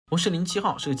我是07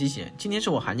号，是个机器人。今天是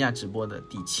我寒假直播的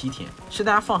第7天，是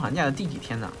大家放寒假的第几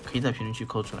天呢？可以在评论区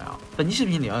扣出来啊。本期视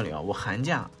频聊一聊我寒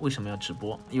假为什么要直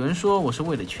播。有人说我是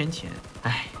为了圈钱，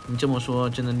哎，你这么说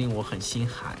真的令我很心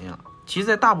寒呀。其实，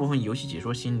在大部分游戏解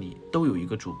说心里，都有一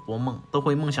个主播梦，都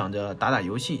会梦想着打打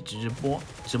游戏、直播，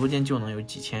直播间就能有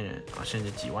几千人啊，甚至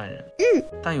几万人。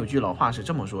但有句老话是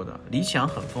这么说的：理想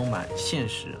很丰满，现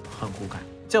实很骨感。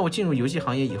在我进入游戏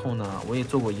行业以后呢，我也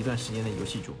做过一段时间的游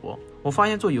戏主播。我发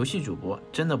现做游戏主播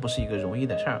真的不是一个容易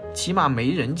的事儿，起码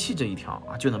没人气这一条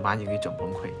啊，就能把你给整崩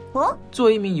溃。作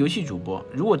为一名游戏主播，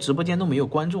如果直播间都没有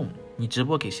观众，你直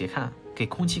播给谁看？给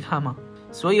空气看吗？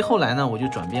所以后来呢，我就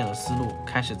转变了思路，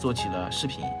开始做起了视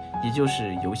频，也就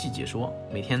是游戏解说，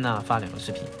每天呢发2个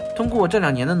视频。通过这2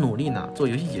年的努力呢，做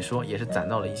游戏解说也是攒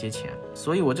到了一些钱。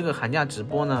所以我这个寒假直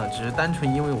播呢，只是单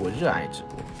纯因为我热爱直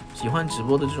播，喜欢直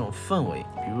播的这种氛围，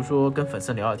比如说跟粉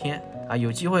丝聊聊天啊，有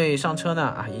机会上车呢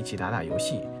啊，一起打打游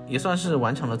戏，也算是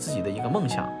完成了自己的一个梦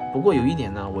想。不过有一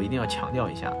点呢，我一定要强调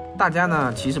一下，大家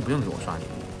呢其实不用给我刷礼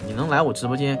物，你能来我直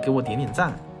播间给我点点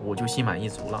赞，我就心满意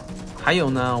足了。还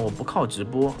有呢，我不靠直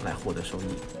播来获得收益。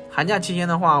寒假期间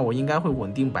的话，我应该会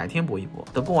稳定白天播一播。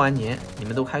等过完年，你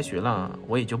们都开学了，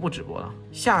我也就不直播了。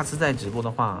下次再直播的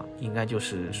话，应该就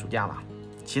是暑假了。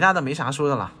其他的没啥说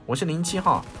的了。我是07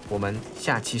号，我们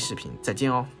下期视频再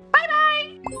见哦，拜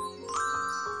拜。